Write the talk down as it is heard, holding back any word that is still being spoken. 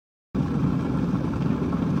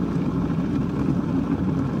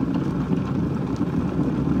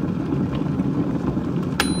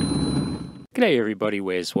G'day everybody,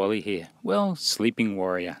 where's Wally here? Well, Sleeping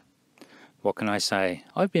Warrior. What can I say?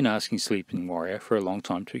 I've been asking Sleeping Warrior for a long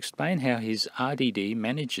time to explain how his RDD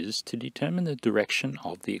manages to determine the direction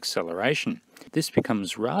of the acceleration. This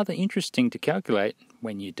becomes rather interesting to calculate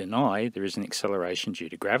when you deny there is an acceleration due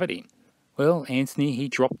to gravity. Well, Anthony, he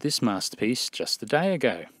dropped this masterpiece just a day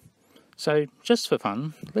ago. So, just for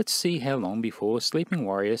fun, let's see how long before Sleeping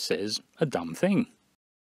Warrior says a dumb thing.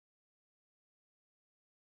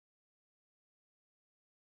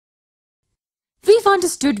 We've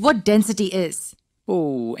understood what density is.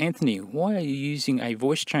 Oh, Anthony, why are you using a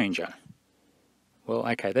voice changer? Well,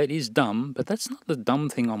 okay, that is dumb, but that's not the dumb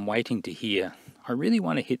thing I'm waiting to hear. I really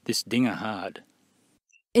want to hit this dinger hard.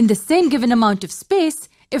 In the same given amount of space,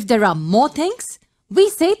 if there are more things, we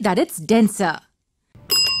say that it's denser.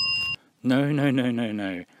 No.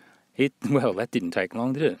 Well, that didn't take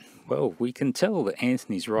long, did it? Well, we can tell that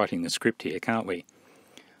Anthony's writing the script here, can't we?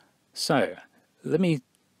 So, let me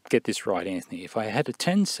get this right, Anthony. If I had a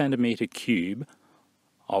 10 centimetre cube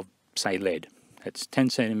of, say, lead, that's 10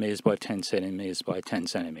 centimetres by 10 centimetres by 10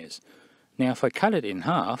 centimetres. Now, if I cut it in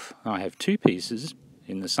half, I have two pieces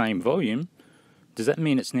in the same volume, does that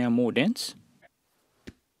mean it's now more dense?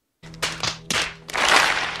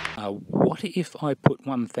 What if I put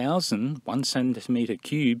 1,000 1 centimetre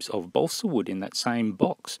cubes of balsa wood in that same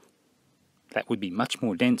box? That would be much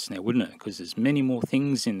more dense now, wouldn't it? Because there's many more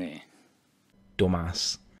things in there.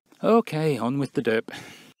 Dumbass. Okay, on with the derp.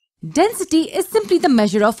 Density is simply the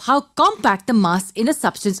measure of how compact the mass in a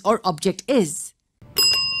substance or object is.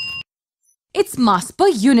 It's mass per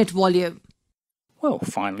unit volume. Well,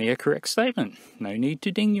 finally a correct statement. No need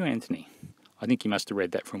to ding you, Anthony. I think you must have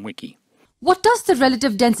read that from Wiki. What does the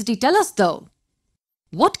relative density tell us though?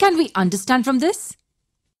 What can we understand from this?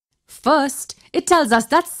 First, it tells us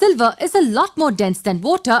that silver is a lot more dense than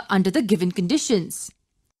water under the given conditions.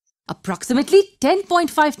 Approximately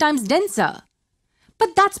 10.5 times denser.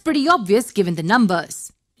 But that's pretty obvious given the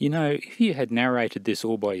numbers. You know, if you had narrated this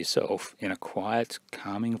all by yourself in a quiet,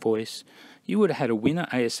 calming voice, you would have had a winner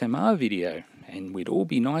ASMR video, and we'd all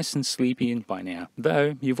be nice and sleepy by now.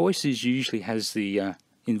 Though, your voice usually has the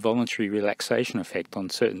involuntary relaxation effect on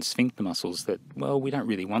certain sphincter muscles that, well, we don't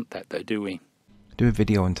really want that though, do we? Do a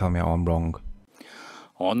video and tell me how I'm wrong.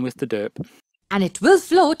 On with the derp. And it will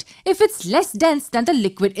float if it's less dense than the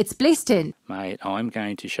liquid it's placed in. Mate, I'm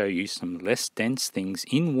going to show you some less dense things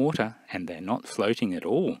in water and they're not floating at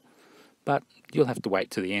all. But you'll have to wait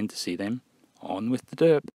to the end to see them. On with the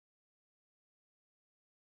derp.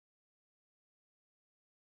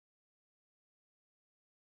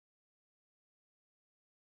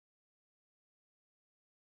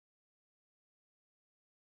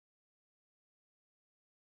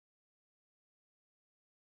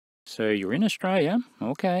 So you're in Australia,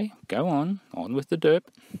 okay, go on with the derp.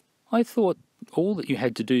 I thought all that you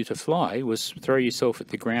had to do to fly was throw yourself at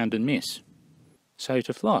the ground and miss. So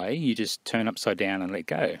to fly, you just turn upside down and let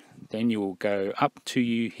go. Then you will go up till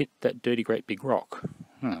you hit that dirty great big rock.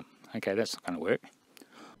 Oh, okay, that's not going to work.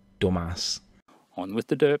 Dumbass. On with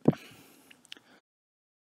the derp.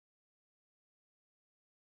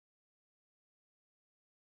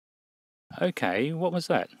 Okay, what was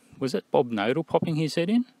that? Was it Bob Nodal popping his head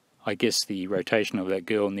in? I guess the rotation of that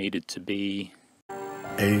girl needed to be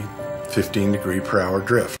a 15-degree-per-hour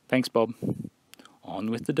drift. Thanks, Bob.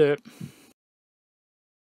 On with the derp.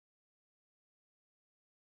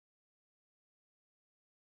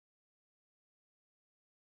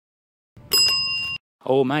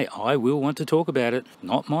 Oh, mate, I will want to talk about it.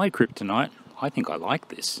 Not my kryptonite. I think I like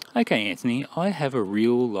this. Okay, Anthony, I have a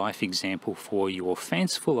real-life example for your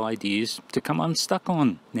fanciful ideas to come unstuck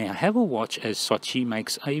on. Now, have a watch as Sochi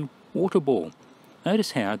makes a water ball.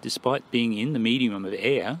 Notice how, despite being in the medium of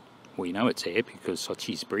air, we know it's air because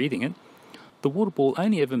Sochi's breathing it, the water ball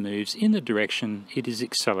only ever moves in the direction it is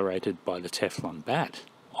accelerated by the Teflon bat.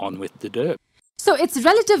 On with the derp. So its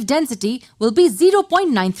relative density will be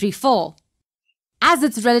 0.934. As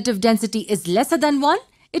its relative density is lesser than 1,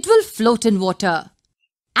 it will float in water.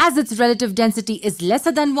 As its relative density is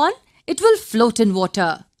lesser than 1, it will float in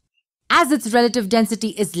water. As its relative density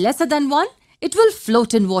is lesser than 1, it will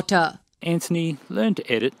float in water. Anthony, learn to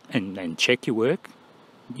edit and check your work.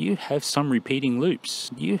 You have some repeating loops.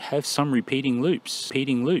 Repeating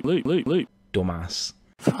loop. Dumbass.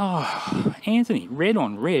 Oh, Anthony, red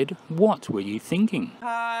on red, what were you thinking?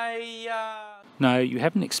 No, you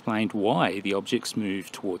haven't explained why the objects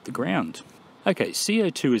move toward the ground. Okay,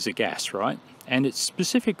 CO2 is a gas, right? And its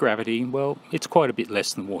specific gravity, well, it's quite a bit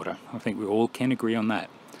less than water. I think we all can agree on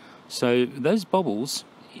that. So those bubbles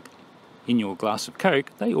in your glass of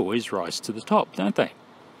Coke, they always rise to the top, don't they?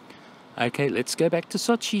 Okay, let's go back to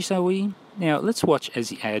Sochi, shall we? Now let's watch as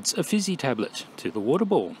he adds a fizzy tablet to the water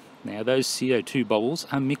ball. Now those CO2 bubbles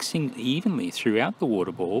are mixing evenly throughout the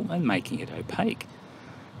water ball and making it opaque.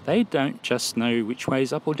 They don't just know which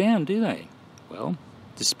way's up or down, do they? Well,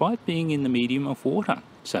 despite being in the medium of water.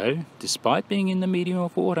 So, despite being in the medium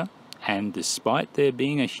of water, and despite there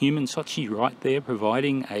being a human Sochi right there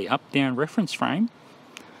providing a up-down reference frame,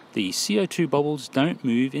 the CO2 bubbles don't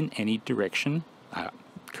move in any direction.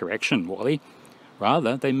 Correction, Wally.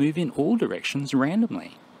 Rather, they move in all directions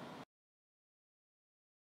randomly.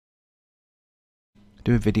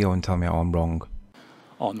 Do a video and tell me how I'm wrong.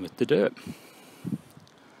 On with the derp.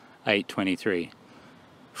 8:23.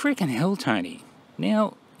 Frickin' hell, Tony.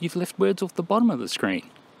 Now you've left words off the bottom of the screen.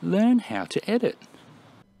 Learn how to edit.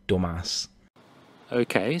 Dumbass.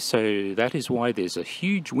 Okay, so that is why there's a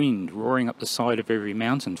huge wind roaring up the side of every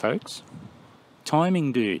mountain, folks.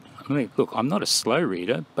 Timing, dude. I mean, look, I'm not a slow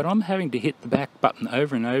reader, but I'm having to hit the back button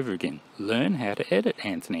over and over again. Learn how to edit,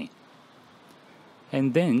 Anthony.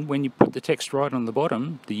 And then, when you put the text right on the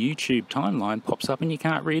bottom, the YouTube timeline pops up and you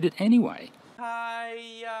can't read it anyway.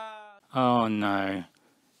 Oh no.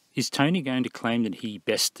 Is Tony going to claim that he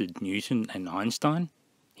bested Newton and Einstein?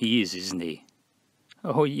 He is, isn't he?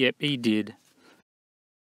 Oh yep, he did.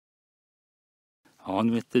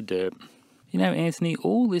 On with the derp. You know, Anthony,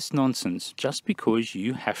 all this nonsense just because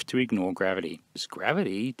you have to ignore gravity. Because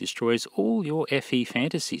gravity destroys all your FE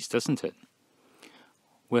fantasies, doesn't it?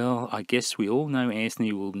 Well, I guess we all know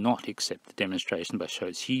Anthony will not accept the demonstration by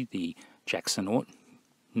Shoji, the Jacksonaut.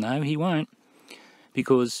 No, he won't.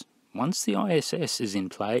 Because once the ISS is in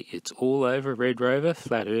play, it's all over, Red Rover,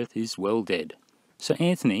 Flat Earth is well dead. So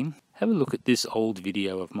Anthony, have a look at this old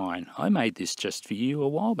video of mine. I made this just for you a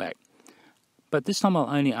while back. But this time I'll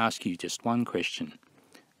only ask you just one question.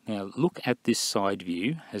 Now look at this side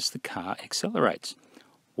view as the car accelerates.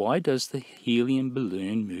 Why does the helium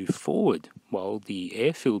balloon move forward while the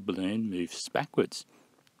air-filled balloon moves backwards?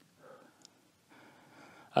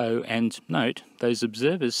 Oh, and note, those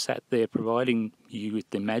observers sat there providing you with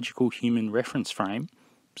the magical human reference frame,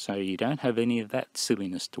 so you don't have any of that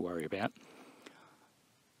silliness to worry about.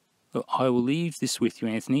 Well, I will leave this with you,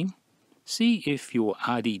 Anthony. See if your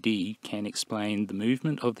RDD can explain the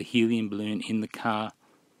movement of the helium balloon in the car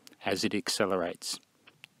as it accelerates.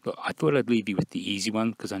 Look, I thought I'd leave you with the easy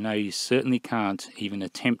one, because I know you certainly can't even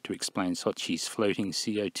attempt to explain Sochi's floating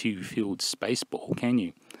CO2-filled space ball, can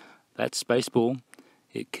you? That space ball,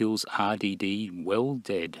 it kills RDD well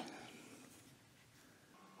dead.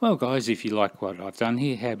 Well guys, if you like what I've done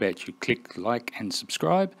here, how about you click like and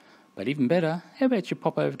subscribe? But even better, how about you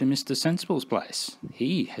pop over to Mr. Sensible's place?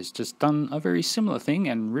 He has just done a very similar thing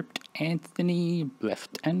and ripped Anthony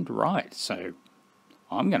left and right. So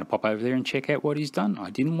I'm going to pop over there and check out what he's done. I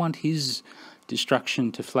didn't want his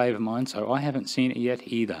destruction to flavour mine, so I haven't seen it yet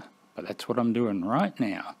either. But that's what I'm doing right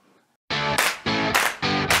now.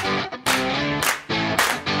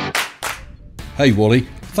 Hey Wally,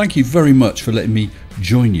 thank you very much for letting me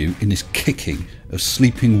join you in this kicking of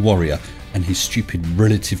Sleeping Warrior and his stupid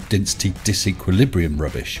relative density disequilibrium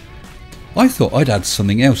rubbish. I thought I'd add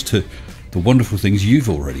something else to the wonderful things you've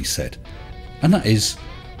already said, and that is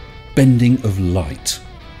bending of light.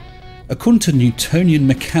 According to Newtonian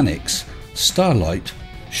mechanics, starlight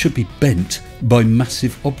should be bent by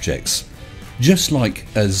massive objects. Just like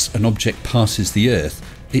as an object passes the Earth,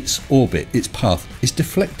 its orbit, its path, is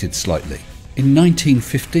deflected slightly. In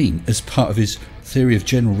 1915, as part of his theory of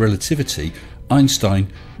general relativity,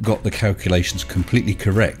 Einstein got the calculations completely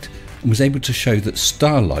correct and was able to show that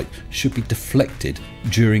starlight should be deflected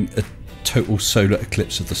during a total solar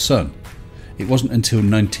eclipse of the Sun. It wasn't until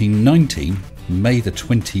 1919, May the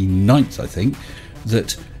 29th I think,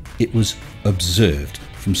 that it was observed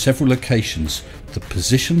from several locations the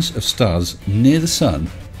positions of stars near the Sun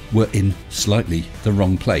were in slightly the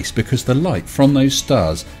wrong place because the light from those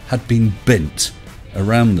stars had been bent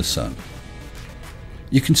around the Sun.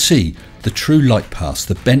 You can see the true light paths,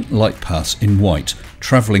 the bent light paths in white,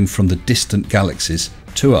 travelling from the distant galaxies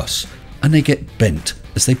to us, and they get bent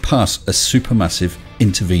as they pass a supermassive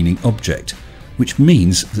intervening object, which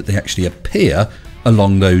means that they actually appear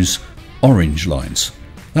along those orange lines.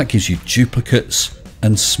 That gives you duplicates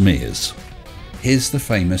and smears. Here's the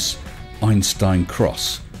famous Einstein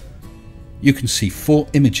cross. You can see 4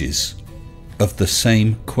 images of the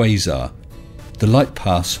same quasar. The light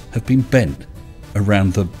paths have been bent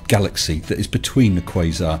around the galaxy that is between the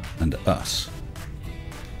quasar and us.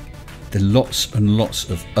 There are lots and lots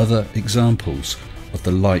of other examples of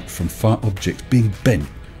the light from far objects being bent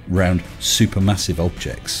round supermassive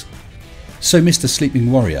objects. So Mr.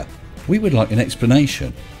 Sleeping Warrior, we would like an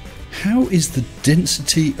explanation. How is the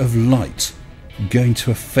density of light going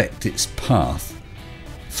to affect its path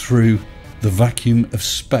through the vacuum of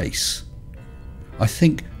space? I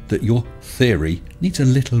think that your theory needs a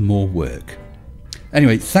little more work.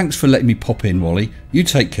 Anyway, thanks for letting me pop in, Wally. You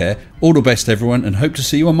take care. All the best, everyone, and hope to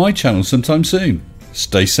see you on my channel sometime soon.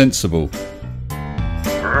 Stay sensible.